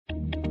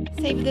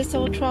Save This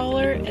Old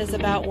Trawler is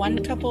about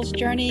one couple's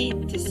journey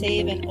to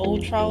save an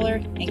old trawler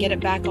and get it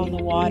back on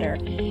the water.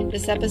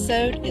 This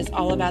episode is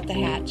all about the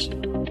hatch.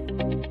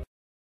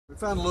 We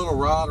found a little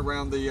rod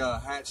around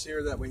the hatch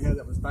here that we had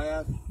that was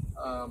bad.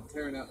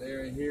 Clearing out the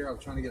area here, I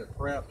was trying to get it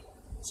prepped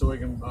so we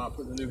can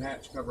put the new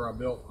hatch cover I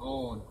built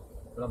on.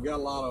 But I've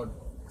got a lot of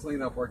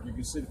cleanup work. You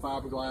can see the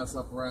fiberglass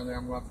up around there.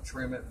 I'm going to have to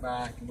trim it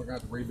back, and we're going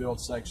to have to rebuild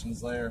sections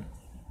there.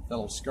 That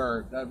little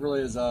skirt, that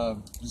really is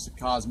just a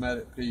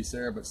cosmetic piece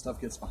there, but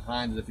stuff gets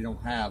behind it if you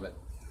don't have it.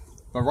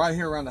 But right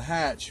here around the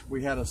hatch,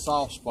 we had a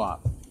soft spot.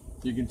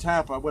 You can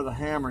tap it with a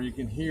hammer, you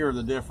can hear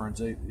the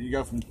difference. You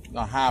go from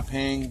a high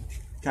ping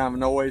kind of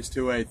noise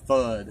to a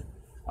thud.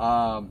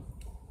 And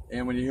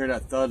when you hear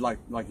that thud, like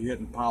you're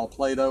hitting a pile of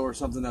Play-Doh or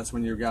something, that's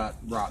when you've got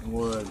rotten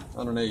wood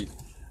underneath.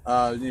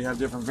 You have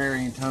different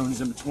varying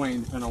tones in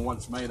between depending on what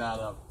it's made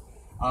out of.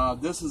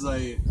 This is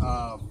a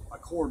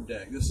cord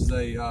deck. This is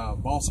a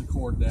balsa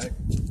cord deck.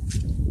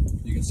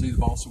 You can see the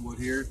balsa wood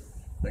here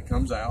that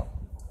comes out.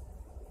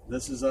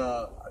 This is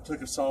I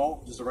took a saw,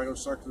 just a regular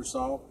circular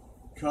saw,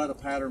 cut a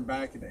pattern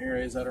back in the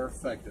areas that are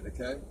affected,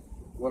 okay?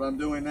 What I'm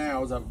doing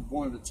now is I'm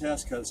wanted to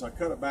test cut, so I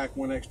cut it back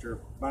about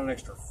an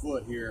extra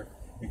foot here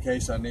in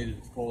case I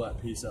needed to pull that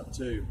piece up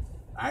too.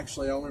 I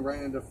actually only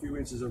ran into a few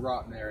inches of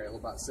rotten area,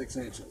 about 6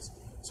 inches.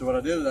 So what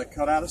I did is I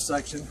cut out a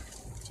section,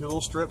 2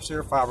 little strips here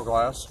of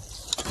fiberglass.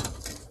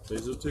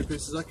 These are the 2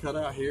 pieces I cut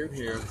out here and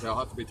here. They'll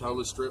have to be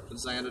totally stripped and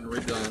sanded and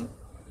redone.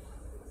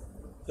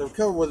 They're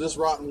covered with this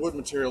rotten wood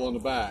material on the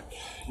back.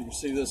 You can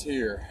see this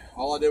here.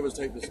 All I did was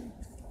take this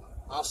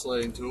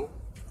oscillating tool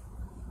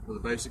with a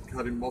basic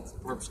cutting,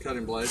 multi-purpose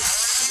cutting blade.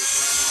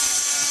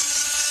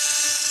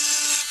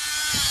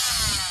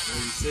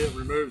 And you see it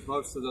removes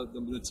most of the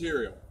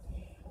material.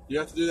 You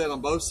have to do that on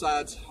both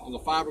sides on the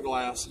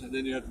fiberglass, and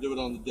then you have to do it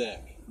on the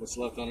deck. What's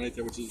left underneath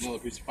there, which is another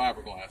piece of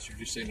fiberglass. You're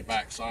just seeing the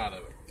back side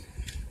of it.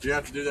 You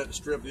have to do that to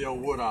strip the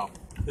old wood off.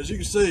 As you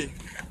can see,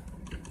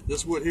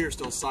 this wood here is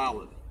still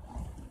solid.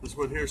 This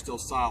wood here is still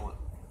solid.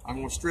 I'm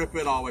going to strip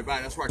it all the way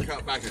back. That's where I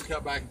cut back. I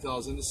cut back until I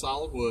was in the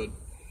solid wood,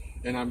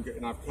 and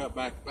I've cut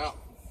back about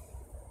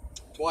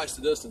twice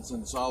the distance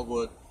in the solid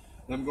wood.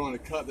 And I'm going to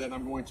cut that, and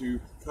I'm going to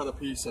cut a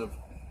piece of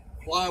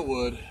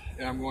plywood,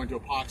 and I'm going to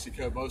epoxy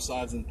coat both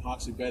sides and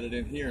epoxy bed it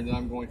in here, and then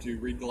I'm going to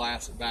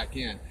re-glass it back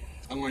in.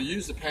 I'm going to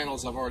use the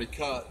panels I've already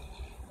cut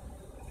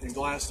and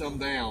glass them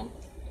down.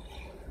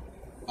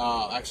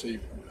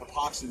 Actually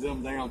epoxy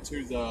them down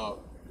to the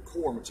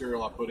core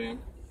material I put in,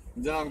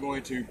 and then I'm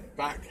going to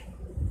back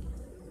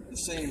the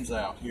seams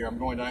out here. I'm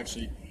going to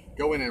actually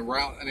go in and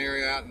route an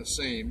area out in the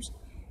seams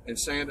and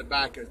sand it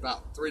back at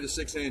about 3 to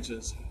 6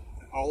 inches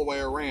all the way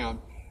around,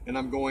 and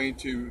I'm going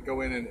to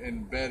go in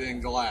and bed in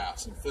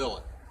glass and fill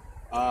it.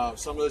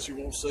 Some of this you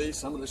won't see,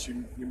 some of this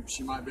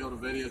she might be able to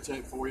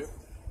videotape for you,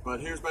 but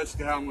here's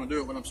basically how I'm going to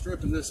do it. When I'm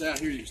stripping this out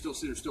here, you can still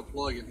see there's still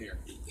plug in here,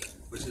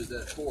 which is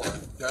that core,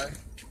 okay?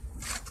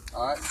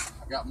 All right,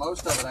 I got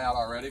most of it out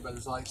already, but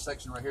there's like a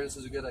section right here. This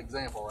is a good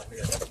example right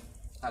here.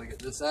 How to get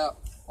this out.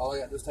 All I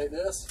got to do is take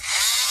this.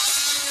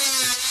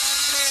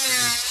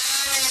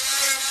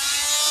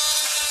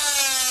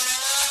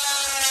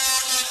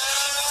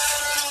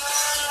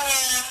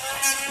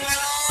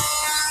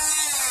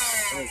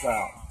 And it's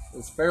out.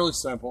 It's fairly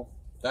simple.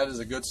 That is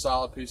a good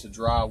solid piece of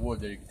dry wood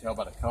there. You can tell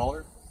by the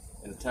color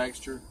and the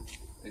texture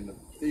and the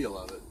feel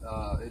of it.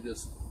 It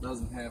just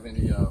doesn't have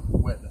any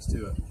wetness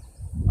to it.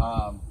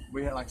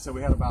 We had, like I said,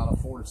 we had about a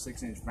 4 to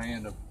 6 inch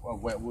band of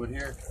wet wood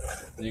here.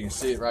 And you can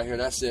see it right here.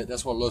 That's it.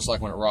 That's what it looks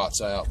like when it rots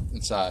out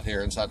inside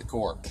here, inside the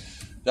core.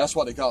 That's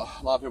what they call,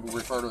 a lot of people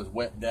refer to as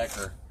wet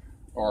decker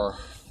or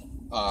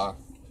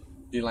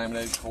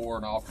delaminated core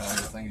and all kinds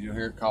of things you'll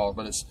hear it called.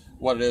 But it's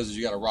what it is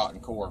you got a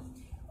rotten core.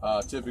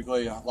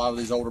 Typically, a lot of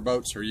these older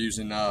boats are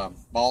using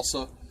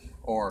balsa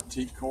or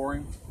teak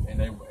coring,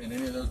 and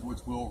any of those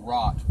woods will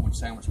rot when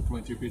sandwiched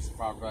between 2 pieces of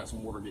fiberglass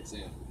and water gets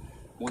in.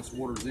 Once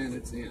water's in,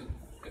 it's in,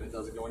 and it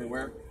doesn't go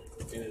anywhere,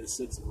 and it just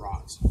sits and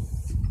rots.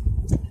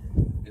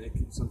 And it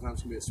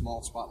sometimes can be a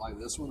small spot like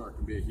this one, or it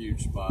can be a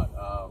huge spot.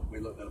 We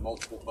looked at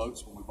multiple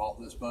boats when we bought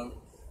this boat.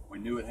 We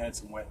knew it had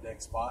some wet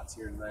deck spots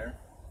here and there.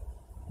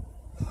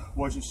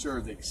 Wasn't sure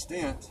of the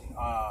extent.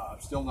 I'm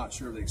still not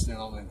sure of the extent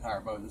on the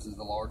entire boat. This is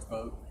a large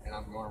boat, and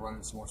I'm going to run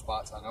into some more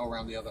spots. I know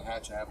around the other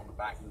hatch I have on the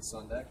back of the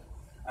sun deck.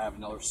 I have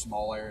another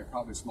small area,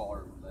 probably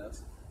smaller than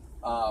this.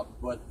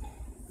 But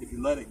if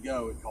you let it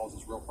go, it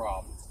causes real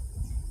problems.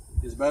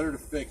 It's better to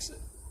fix it.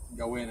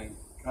 Go in and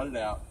cut it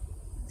out,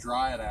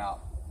 dry it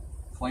out,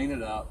 clean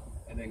it up,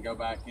 and then go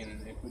back in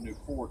and put new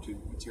core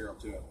material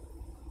to it.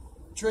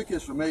 The trick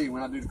is for me,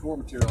 when I do the core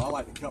material, I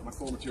like to cut my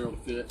core material to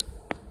fit.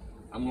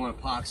 I'm going to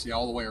epoxy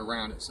all the way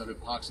around it so the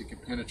epoxy can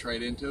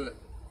penetrate into it.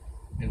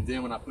 And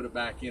then when I put it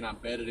back in, I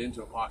bed it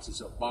into epoxy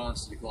so it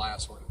bonds to the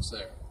glass when it's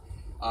there.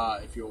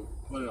 If you'll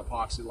put an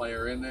epoxy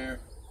layer in there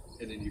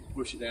and then you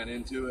push it down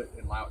into it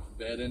and allow it to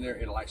bed in there,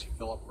 it'll actually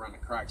fill up around the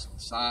cracks on the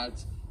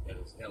sides.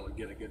 It'll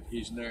get a good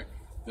adhesion there.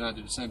 Then I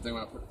do the same thing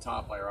when I put the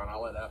top layer on. I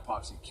let that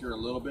epoxy cure a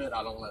little bit.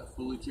 I don't let it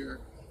fully cure.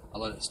 I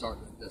let it start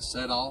to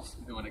set off,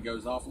 and when it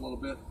goes off a little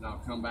bit, then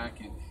I'll come back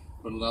and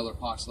put another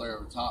epoxy layer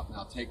over top, and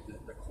I'll take the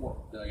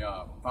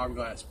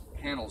fiberglass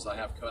panels I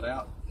have cut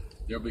out.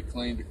 They'll be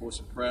cleaned, of course,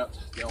 and prepped.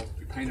 They'll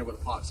be painted with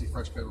epoxy,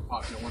 fresh coat of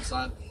epoxy on one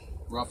side,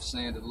 rough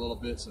sanded a little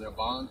bit so they'll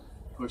bond,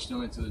 push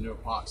them into the new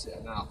epoxy,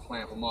 and then I'll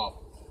clamp them off.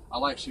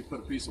 I'll actually put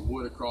a piece of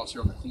wood across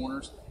here on the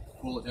corners,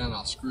 pull it down, and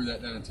I'll screw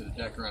that down into the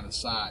deck around the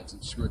sides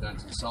and screw it down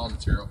into the solid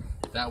material.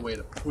 That way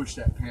to push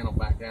that panel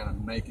back down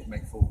and make it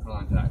make full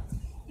contact.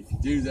 If you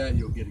do that,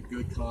 you'll get a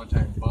good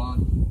contact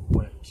bond.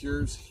 When it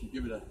cures, you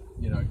give it a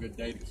good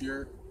day to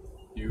cure.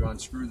 You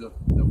unscrew the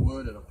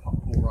wood, it'll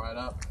pull right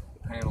up.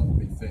 The panel will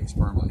be fixed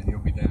permanently, and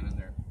you'll be down in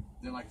there.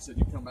 Then, like I said,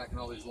 you come back in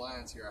all these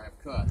lines here I have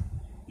cut.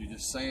 You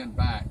just sand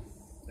back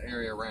the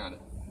area around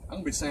it. I'm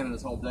gonna be sanding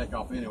this whole deck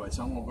off anyway,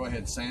 so I'm gonna go ahead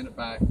and sand it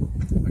back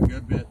a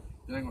good bit.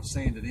 Then I'm gonna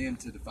sand it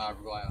into the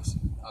fiberglass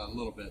a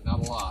little bit,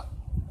 not a lot,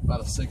 about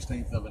a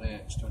 1/16 of an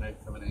inch to an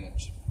 1/8 of an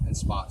inch in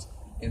spots.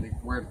 And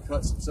where the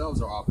cuts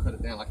themselves are, I'll cut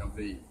it down like a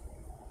V.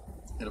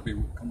 It'll be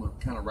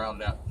kind of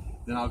rounded out.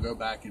 Then I'll go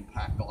back and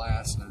pack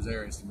glass in those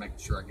areas to make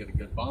sure I get a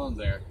good bond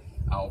there.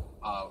 I'll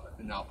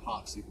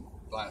epoxy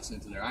glass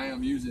into there. I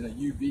am using a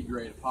UV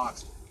grade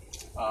epoxy.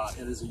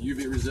 It is a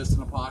UV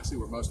resistant epoxy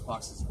where most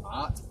epoxies are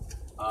not.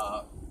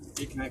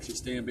 It can actually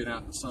stand being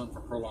out in the sun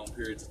for prolonged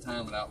periods of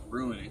time without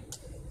ruining,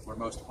 where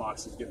most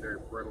epoxies get very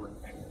brittle and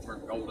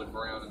turn golden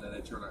brown, and then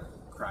they turn to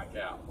crack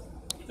out.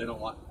 They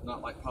don't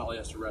not like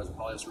polyester resin.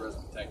 Polyester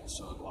resin can take the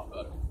sun a lot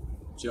better.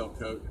 Gel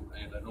coat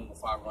and normal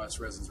fiberglass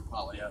resins are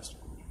polyester.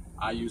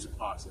 I use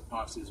epoxy.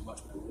 Epoxy is a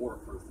much more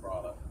waterproof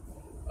product,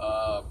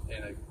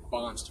 and it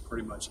bonds to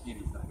pretty much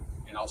anything,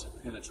 and also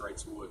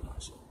penetrates wood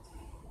nicely.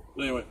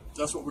 But anyway,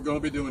 that's what we're going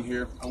to be doing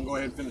here. I'm going to go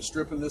ahead and finish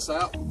stripping this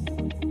out.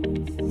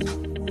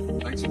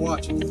 Thanks for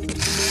watching.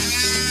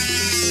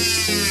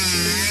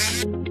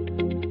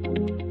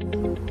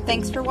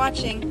 Thanks for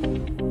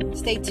watching.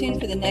 Stay tuned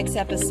for the next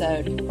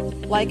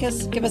episode. Like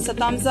us, give us a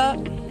thumbs up,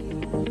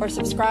 or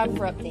subscribe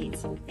for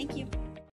updates. Thank you.